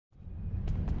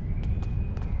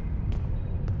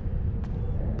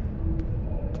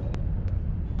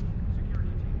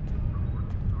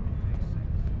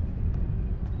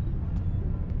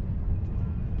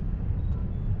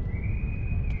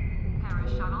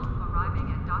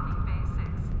docking bay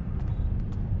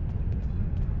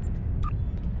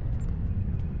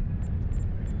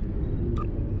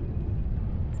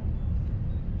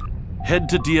 6. Head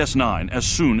to DS9 as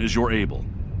soon as you're able.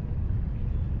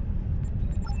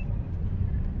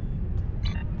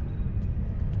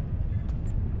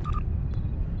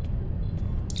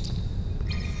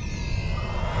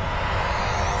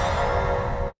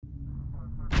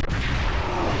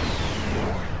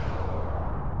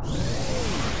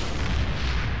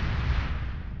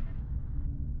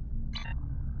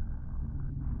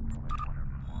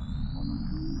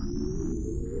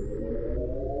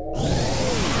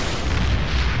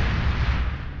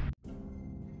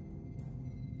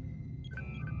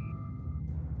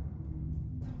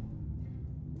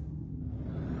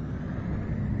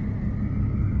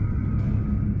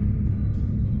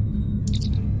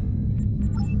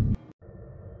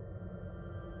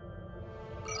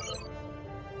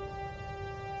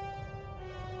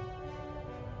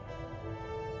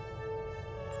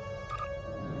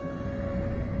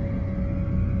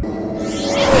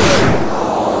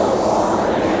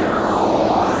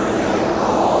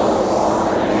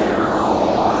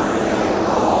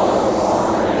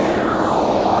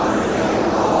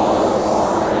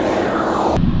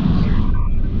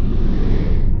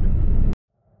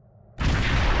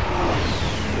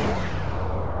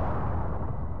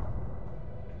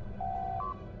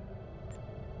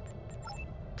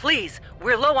 Please,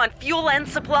 we're low on fuel and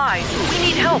supplies. We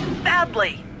need help,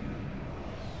 badly.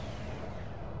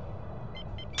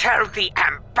 Tell the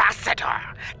Ambassador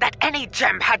that any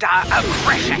Jem'Hadar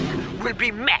aggression will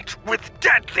be met with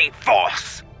deadly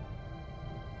force.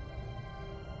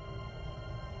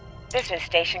 This is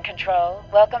Station Control.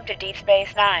 Welcome to Deep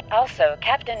Space Nine. Also,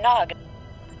 Captain Nog.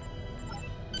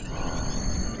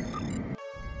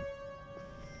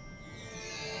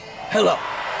 Hello.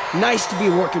 Nice to be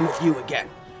working with you again.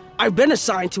 I've been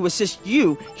assigned to assist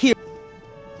you here.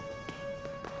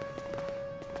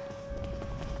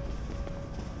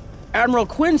 Admiral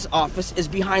Quinn's office is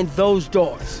behind those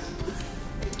doors.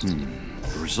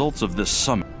 The results of this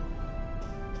summit.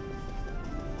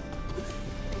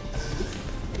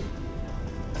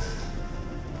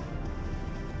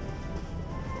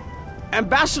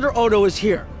 Ambassador Odo is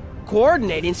here,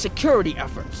 coordinating security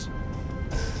efforts.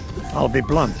 I'll be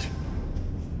blunt.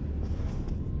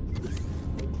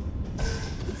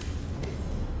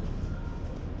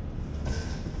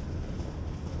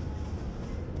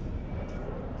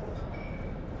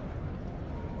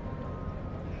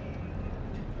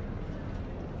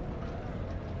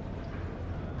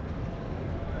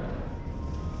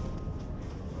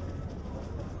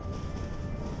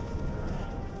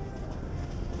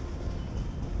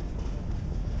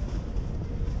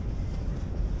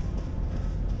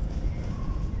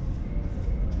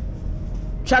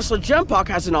 Chancellor Jempok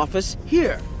has an office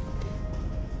here.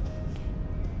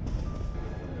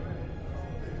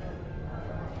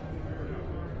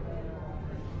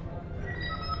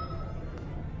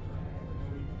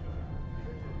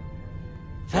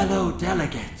 Fellow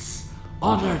delegates,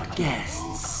 honored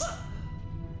guests,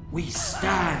 we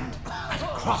stand at a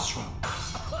crossroads.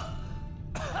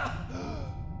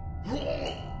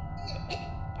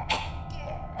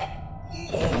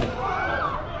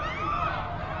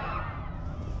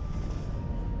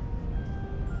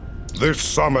 This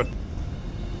summit.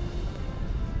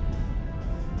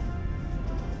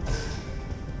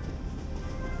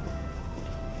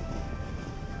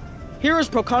 Here is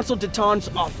Proconsul Deton's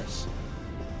office.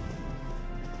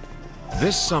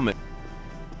 This summit.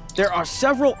 There are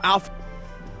several Alpha.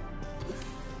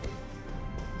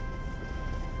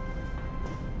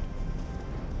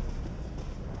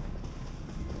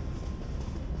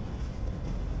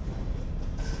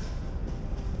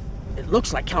 It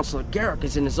looks like Counselor Garrick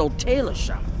is in his old tailor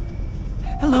shop.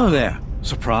 Hello there.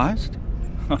 Surprised?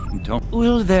 Don't.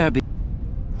 Will there be?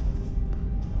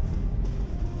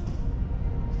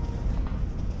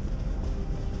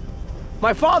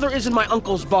 My father is in my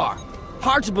uncle's bar.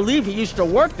 Hard to believe he used to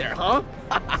work there, huh?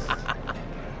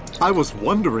 I was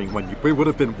wondering when we would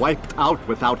have been wiped out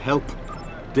without help.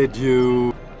 Did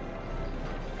you...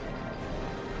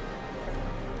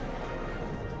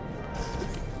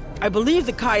 I believe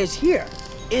the Kai is here,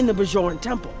 in the Bajoran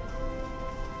Temple.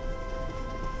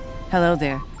 Hello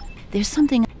there. There's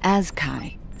something as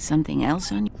Kai. Something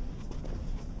else on you?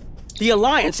 The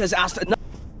Alliance has asked another...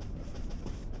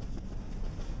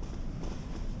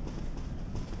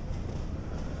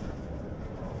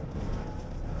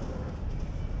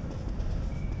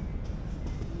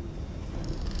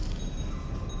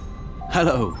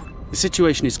 Hello. The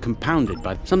situation is compounded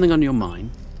by something on your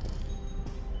mind.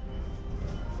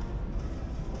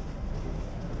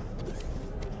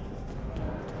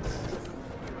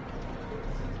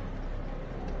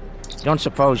 Don't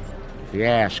suppose, if you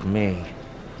ask me,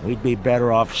 we'd be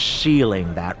better off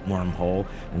sealing that wormhole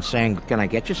and saying, "Can I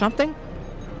get you something?"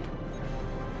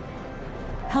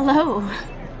 Hello.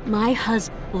 My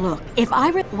husband. Look, if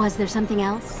was there something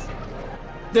else?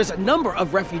 There's a number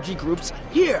of refugee groups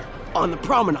here on the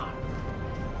promenade.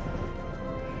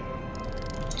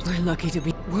 We're lucky to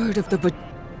be word of the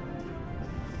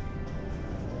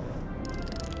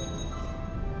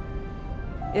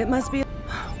It must be.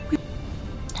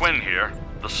 Quinn here.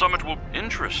 The summit will...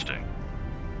 Interesting.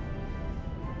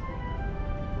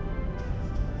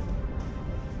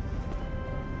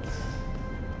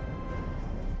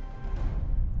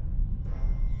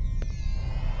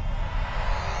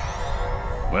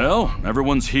 Well,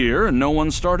 everyone's here and no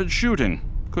one started shooting.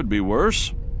 Could be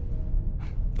worse.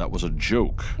 That was a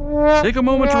joke. Take a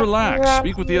moment to relax.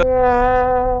 Speak with the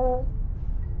other...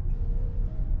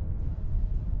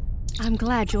 I'm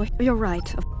glad you're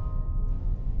right.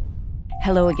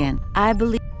 Hello again. I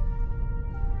believe...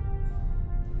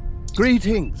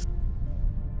 Greetings.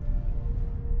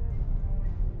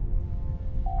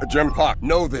 Gem Park,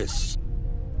 know this.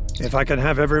 If I can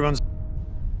have everyone's...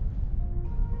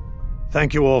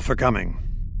 Thank you all for coming.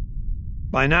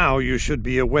 By now, you should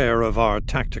be aware of our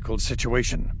tactical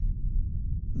situation.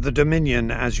 The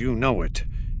Dominion, as you know it,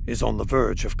 is on the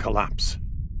verge of collapse.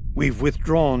 We've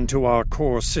withdrawn to our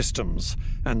core systems,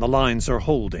 and the lines are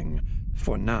holding,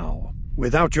 for now.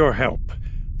 Without your help,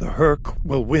 the Herc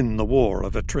will win the war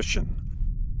of attrition.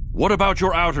 What about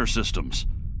your outer systems?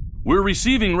 We're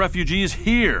receiving refugees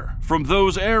here, from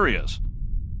those areas.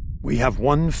 We have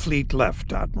one fleet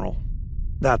left, Admiral.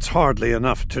 That's hardly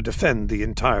enough to defend the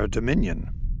entire Dominion.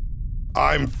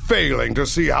 I'm failing to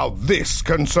see how this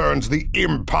concerns the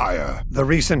Empire. The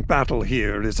recent battle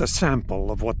here is a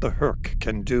sample of what the Herc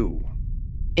can do.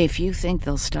 If you think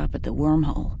they'll stop at the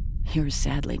wormhole, you're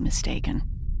sadly mistaken.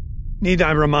 Need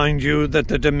I remind you that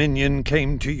the Dominion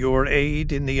came to your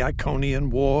aid in the Iconian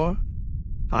War?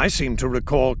 I seem to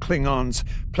recall Klingons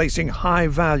placing high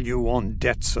value on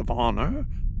debts of honor,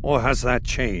 or has that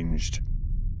changed?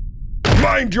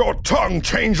 Mind your tongue,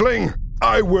 changeling!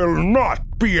 I will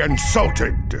not be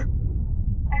insulted!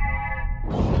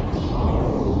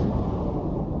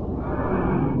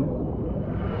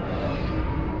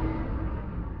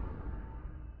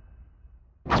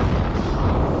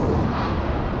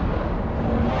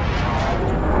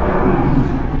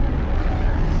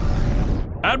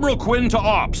 Admiral Quinn to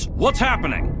Ops. What's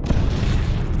happening?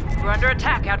 We're under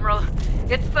attack, Admiral.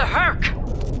 It's the Herc!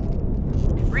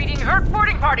 Reading Herc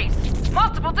boarding parties!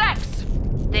 Multiple decks!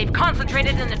 They've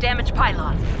concentrated in the damaged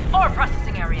pylon. Ore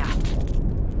processing area.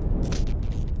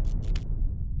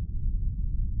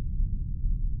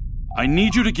 I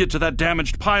need you to get to that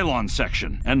damaged pylon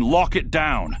section and lock it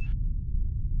down.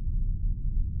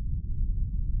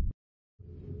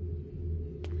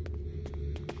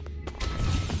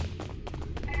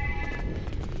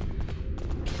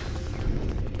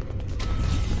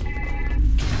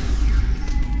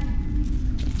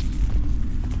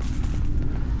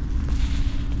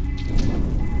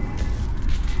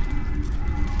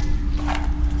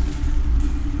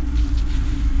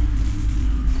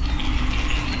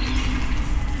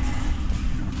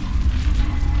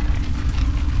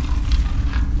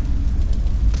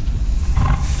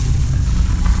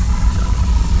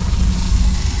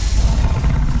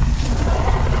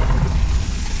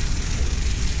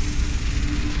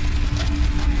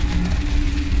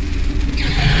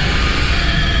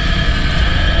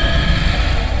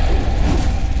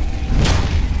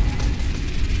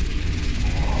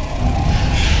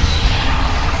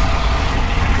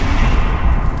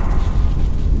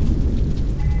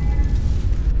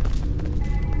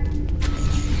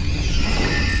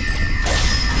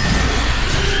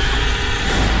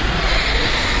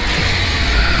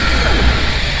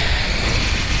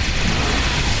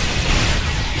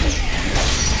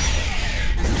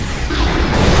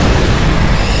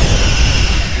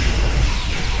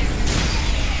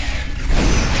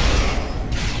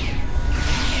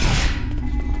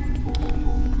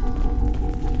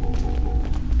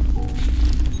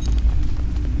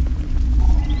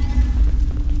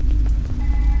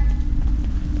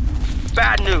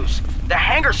 Bad news. The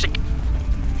hangar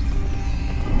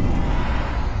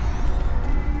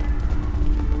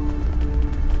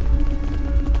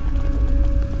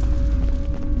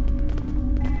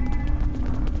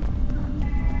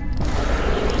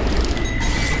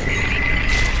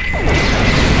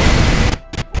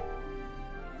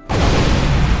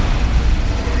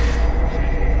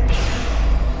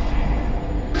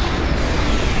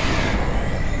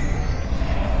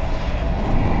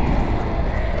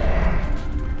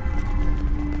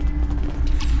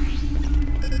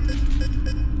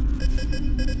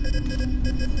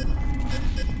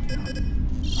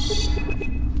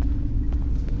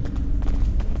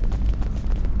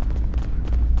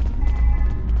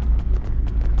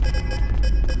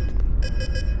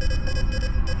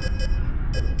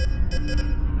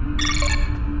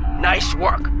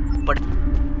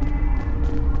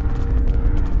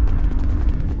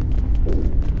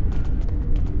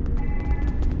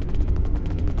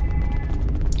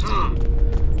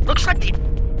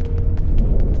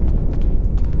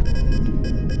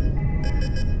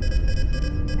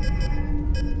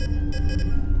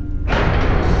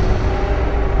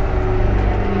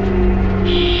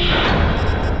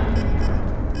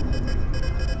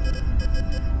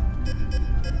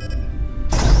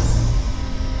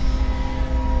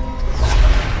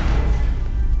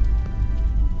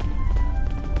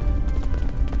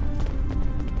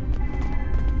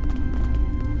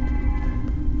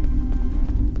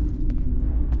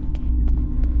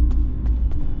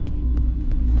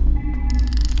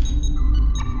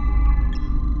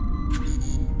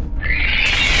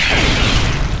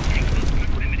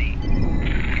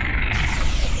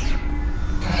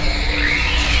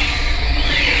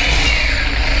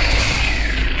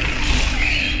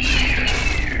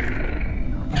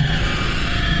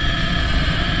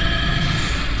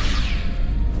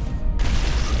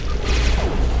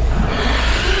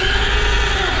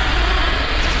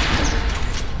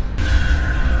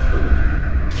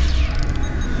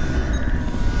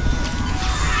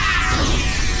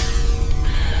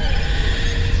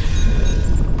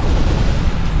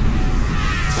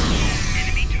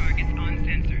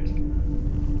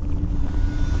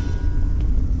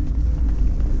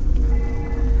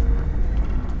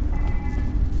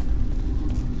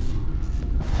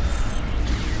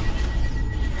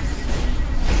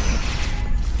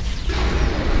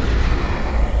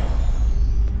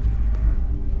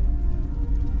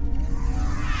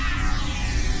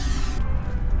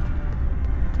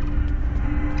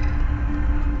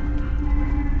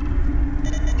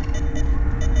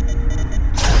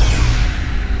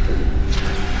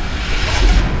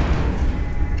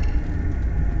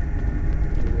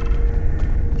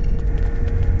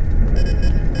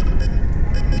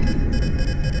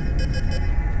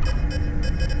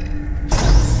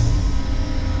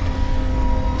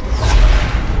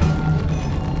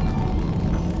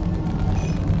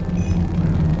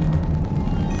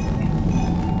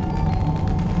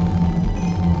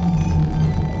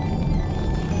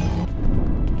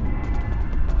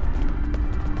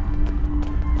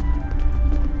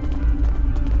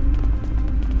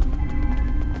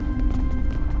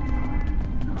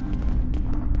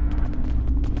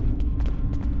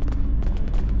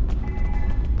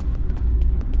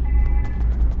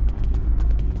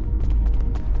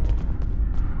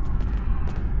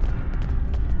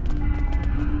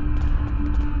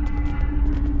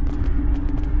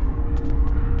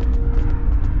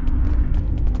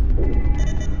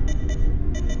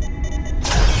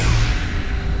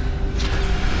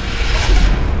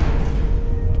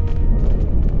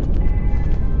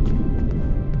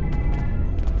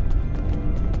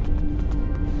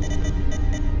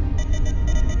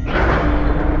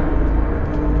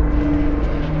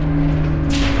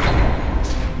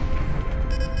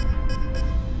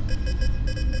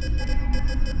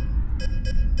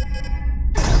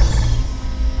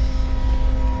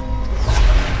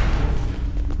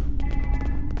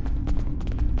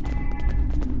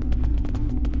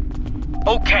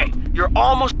Okay, you're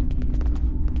almost...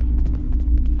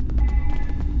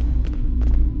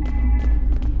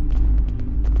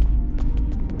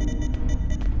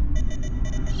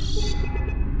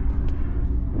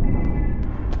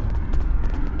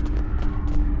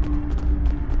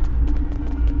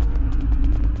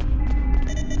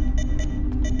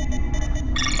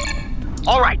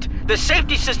 All right, the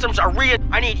safety systems are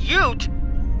I need you to...